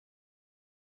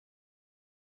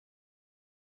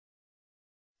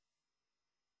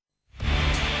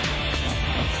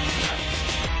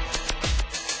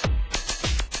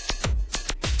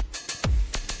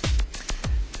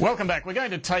Welcome back. We're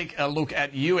going to take a look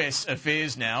at US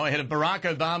affairs now ahead of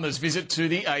Barack Obama's visit to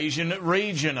the Asian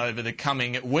region over the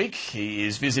coming week. He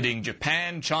is visiting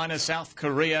Japan, China, South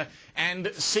Korea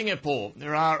and Singapore.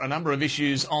 There are a number of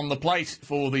issues on the plate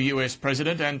for the US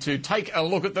president, and to take a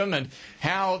look at them and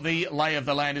how the lay of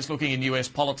the land is looking in US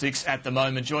politics at the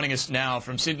moment, joining us now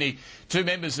from Sydney, two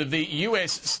members of the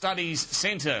US Studies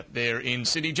Centre there in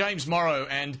Sydney, James Morrow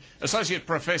and Associate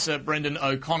Professor Brendon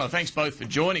O'Connor. Thanks both for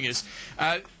joining us.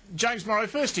 James Morrow,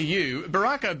 first to you.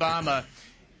 Barack Obama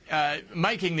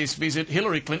making this visit.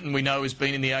 Hillary Clinton, we know, has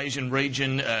been in the Asian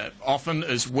region often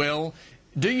as well.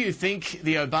 Do you think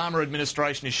the Obama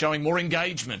administration is showing more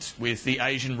engagement with the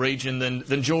Asian region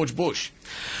than George Bush?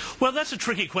 Well, that's a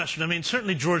tricky question. I mean,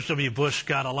 certainly George W. Bush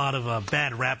got a lot of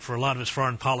bad rap for a lot of his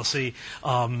foreign policy.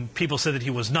 People said that he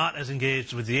was not as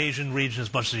engaged with the Asian region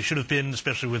as much as he should have been,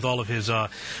 especially with all of his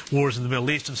wars in the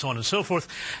Middle East and so on and so forth.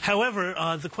 However,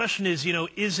 the question is, you know,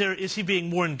 is he being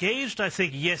more engaged? I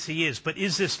think, yes, he is. But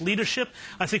is this leadership?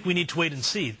 I think we need to wait and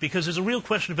see, because there's a real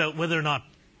question about whether or not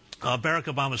Barack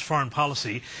Obama's foreign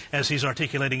policy, as he's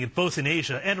articulating it both in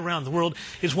Asia and around the world,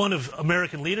 is one of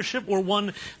American leadership or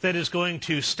one that is going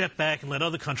to step back and let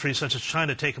other countries such as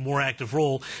China take a more active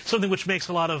role, something which makes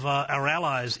a lot of our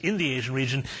allies in the Asian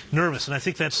region nervous. And I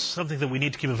think that's something that we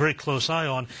need to keep a very close eye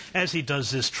on as he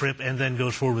does this trip and then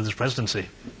goes forward with his presidency.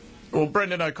 Well,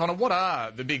 Brendon O'Connor, what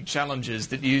are the big challenges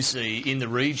that you see in the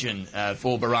region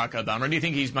for Barack Obama, and do you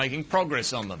think he's making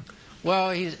progress on them?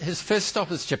 Well, his first stop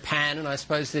is Japan, and I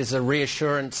suppose there's a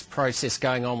reassurance process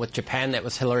going on with Japan. That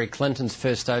was Hillary Clinton's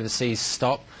first overseas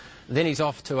stop. Then he's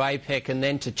off to APEC and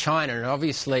then to China. And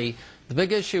obviously, the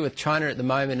big issue with China at the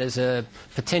moment is a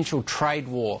potential trade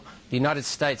war. The United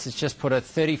States has just put a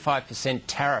 35%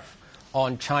 tariff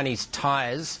on Chinese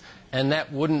tyres, and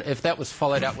that wouldn't, if that was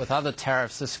followed up with other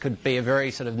tariffs, this could be a very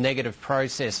sort of negative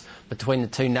process between the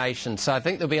two nations. So I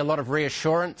think there'll be a lot of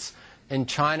reassurance in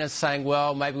China saying,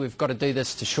 well, maybe we've got to do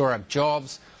this to shore up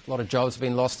jobs. A lot of jobs have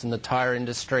been lost in the tyre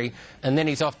industry. And then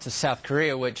he's off to South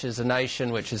Korea, which is a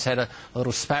nation which has had a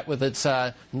little spat with its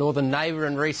northern neighbour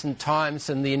in recent times,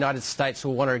 and the United States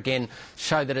will want to again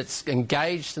show that it's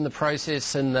engaged in the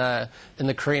process in the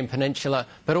Korean Peninsula,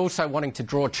 but also wanting to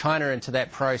draw China into that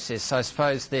process. So I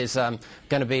suppose there's going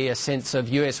to be a sense of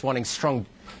US wanting strong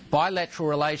bilateral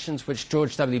relations, which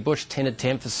George W. Bush tended to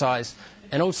emphasise,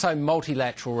 and also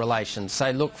multilateral relations.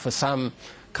 They look for some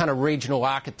kind of regional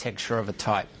architecture of a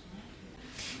type.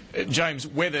 James,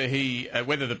 whether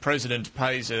the president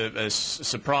pays a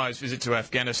surprise visit to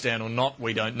Afghanistan or not,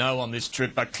 we don't know on this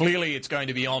trip, but clearly it's going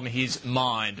to be on his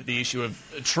mind, the issue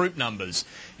of troop numbers.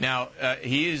 Now,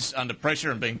 he is under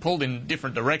pressure and being pulled in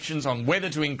different directions on whether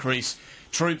to increase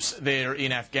troops there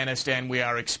in Afghanistan. We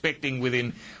are expecting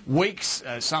within weeks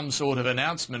some sort of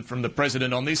announcement from the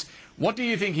president on this. What do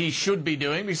you think he should be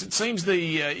doing? Because it seems the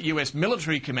US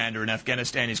military commander in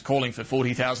Afghanistan is calling for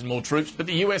 40,000 more troops, but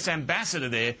the US ambassador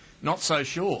there, not so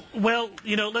sure. Well,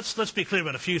 you know, let's be clear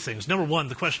about a few things. Number one,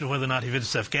 the question of whether or not he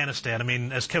visits Afghanistan. I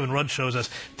mean, as Kevin Rudd shows us,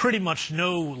 pretty much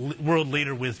no world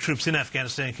leader with troops in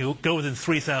Afghanistan can go within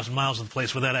 3,000 miles of the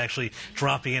place without actually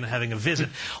dropping in and having a visit.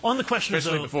 On the question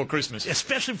especially of, before Christmas.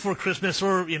 Especially before Christmas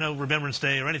or, you know, Remembrance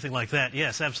Day or anything like that.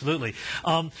 Yes, absolutely.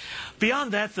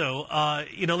 Beyond that, though,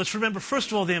 you know, let's remember,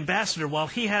 first of all, the ambassador, while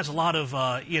he has a lot of,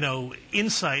 you know,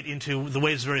 insight into the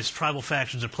ways various tribal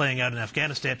factions are playing out in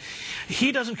Afghanistan,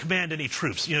 he doesn't command any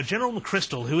troops. You know, General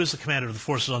McChrystal, who is the commander of the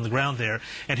forces on the ground there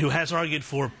and who has argued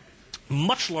for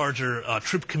much larger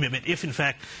troop commitment if, in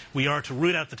fact, we are to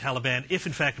root out the Taliban, if,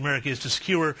 in fact, America is to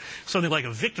secure something like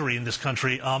a victory in this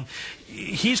country,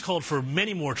 he's called for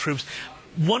many more troops.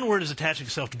 One word is attaching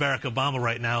itself to Barack Obama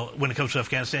right now when it comes to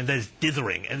Afghanistan, that is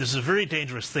dithering, and this is a very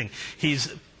dangerous thing.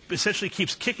 He's essentially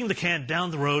keeps kicking the can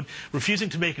down the road, refusing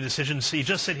to make a decision. He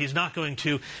just said he's not going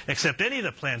to accept any of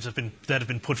the plans that have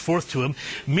been put forth to him.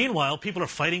 Meanwhile, people are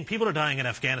fighting, people are dying in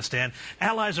Afghanistan.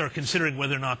 Allies are considering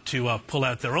whether or not to pull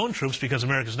out their own troops because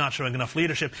America's not showing enough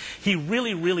leadership. He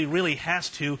really has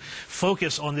to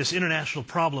focus on this international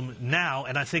problem now,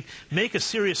 and I think make a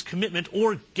serious commitment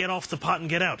or get off the pot and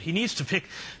get out. He needs to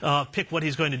pick what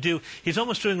he's going to do. He's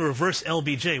almost doing a reverse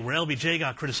LBJ, where LBJ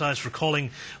got criticized for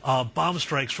calling bomb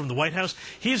strikes from the White House.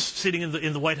 He's sitting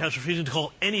in the White House refusing to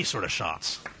call any sort of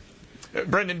shots.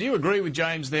 Brendon, do you agree with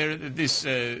James there that this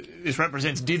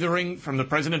represents dithering from the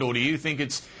president, or do you think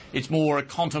it's more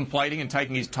contemplating and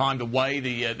taking his time to weigh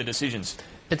the decisions?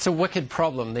 It's a wicked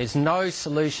problem. There's no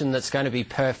solution that's going to be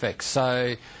perfect.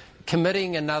 So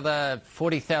committing another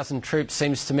 40,000 troops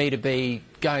seems to me to be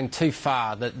going too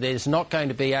far, that there's not going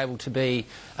to be able to be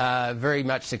very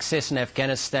much success in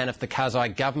Afghanistan if the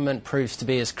Karzai government proves to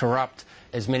be as corrupt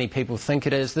as many people think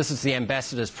it is. This is the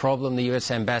ambassador's problem. The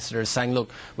US ambassador is saying,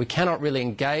 look, we cannot really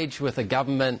engage with a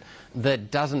government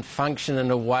that doesn't function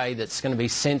in a way that's going to be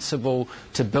sensible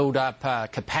to build up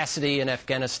capacity in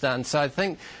Afghanistan. So I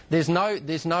think there's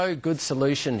no good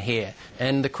solution here.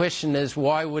 And the question is,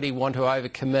 why would he want to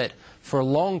overcommit for a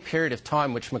long period of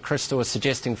time, which McChrystal was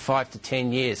suggesting 5 to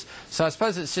 10 years? So I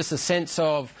suppose it's just a sense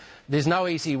of there's no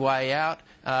easy way out.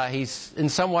 He's in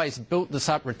some ways built this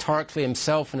up rhetorically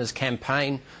himself in his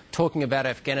campaign, talking about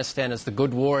Afghanistan as the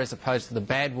good war as opposed to the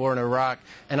bad war in Iraq,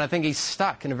 and I think he's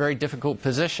stuck in a very difficult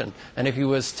position. And if he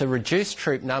was to reduce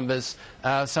troop numbers,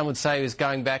 some would say he was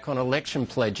going back on election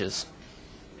pledges.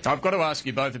 I've got to ask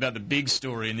you both about the big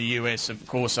story in the US, of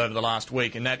course, over the last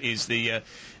week, and that is the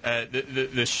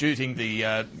shooting,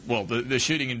 the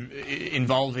shooting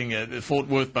involving the Fort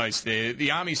Worth base there.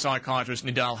 The Army psychiatrist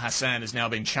Nidal Hassan has now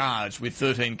been charged with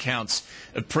 13 counts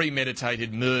of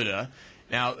premeditated murder.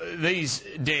 Now, these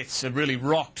deaths have really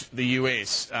rocked the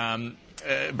US.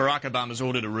 Barack Obama's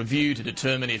ordered a review to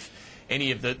determine if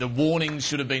any of the warnings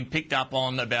should have been picked up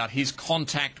on about his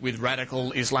contact with a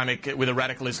radical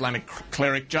Islamic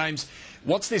cleric. James,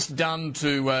 what's this done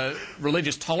to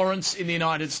religious tolerance in the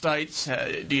United States?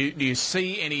 Do you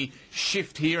see any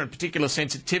shift here and particular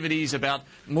sensitivities about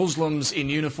Muslims in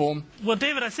uniform? Well,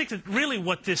 David, I think that really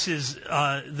what this is,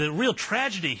 the real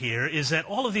tragedy here is that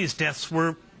all of these deaths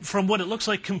were, from what it looks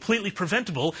like, completely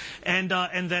preventable, and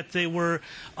that they were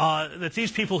that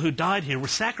these people who died here were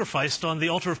sacrificed on the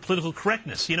altar of political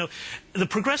correctness. You know, the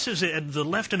progressives and the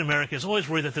left in America is always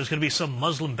worried that there's going to be some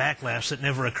Muslim backlash that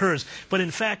never occurs. But in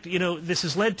fact, you know, this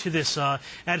has led to this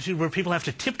attitude where people have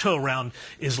to tiptoe around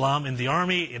Islam in the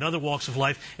army, in other walks of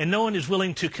life, and no one is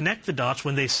willing to connect the dots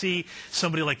when they see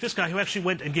somebody like this guy who actually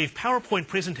went and gave PowerPoint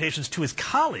presentations to his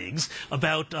colleagues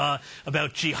about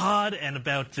jihad and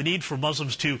about the need for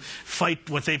Muslims to fight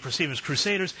what they perceive as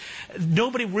crusaders.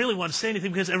 Nobody really wanted to say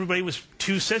anything because everybody was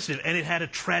too sensitive, and it had a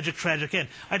tragic, tragic end.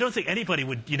 I don't think anybody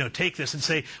would, you know, take this and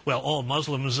say, well, all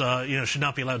Muslims, you know, should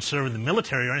not be allowed to serve in the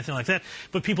military or anything like that.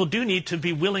 But people do need to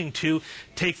be willing to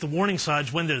take the warning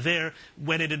signs when they're there,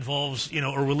 when it involves, you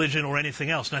know, a religion or anything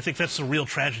else. And I think that's the real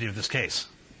tragedy of this case.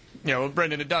 Yeah, well,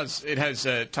 Brendon, it has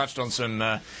touched on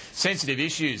some sensitive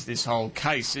issues, this whole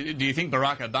case. Do you think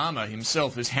Barack Obama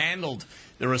himself has handled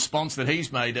the response that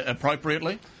he's made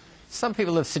appropriately? Some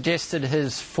people have suggested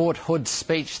his Fort Hood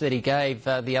speech that he gave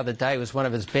the other day was one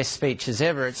of his best speeches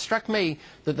ever. It struck me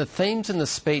that the themes in the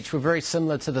speech were very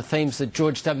similar to the themes that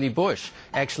George W. Bush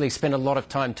actually spent a lot of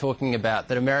time talking about,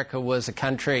 that America was a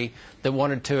country that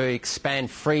wanted to expand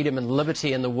freedom and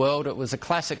liberty in the world. It was a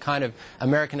classic kind of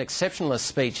American exceptionalist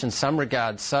speech in some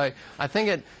regards. So I think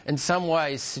it in some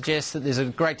ways suggests that there's a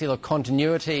great deal of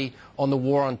continuity on the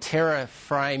war on terror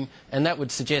frame, and that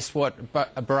would suggest what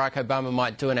Barack Obama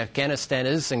might do in Afghanistan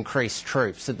is increase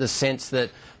troops, that the sense that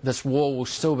this war will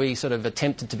still be sort of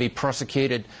attempted to be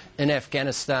prosecuted in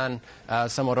Afghanistan,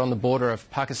 somewhat on the border of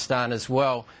Pakistan as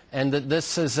well, and that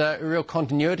this is a real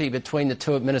continuity between the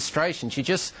two administrations. You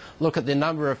just look at the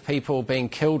number of people being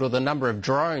killed or the number of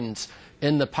drones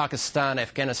in the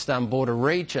Pakistan-Afghanistan border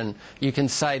region, you can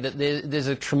say that there's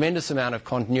a tremendous amount of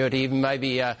continuity, even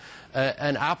maybe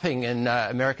an upping in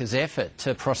America's effort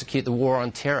to prosecute the war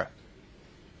on terror.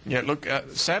 Yeah, look,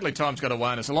 sadly time's got away,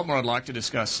 and there's a lot more I'd like to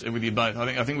discuss with you both.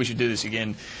 I think we should do this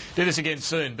again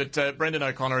soon. But Brendon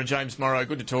O'Connor and James Morrow,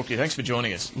 good to talk to you. Thanks for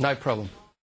joining us. No problem.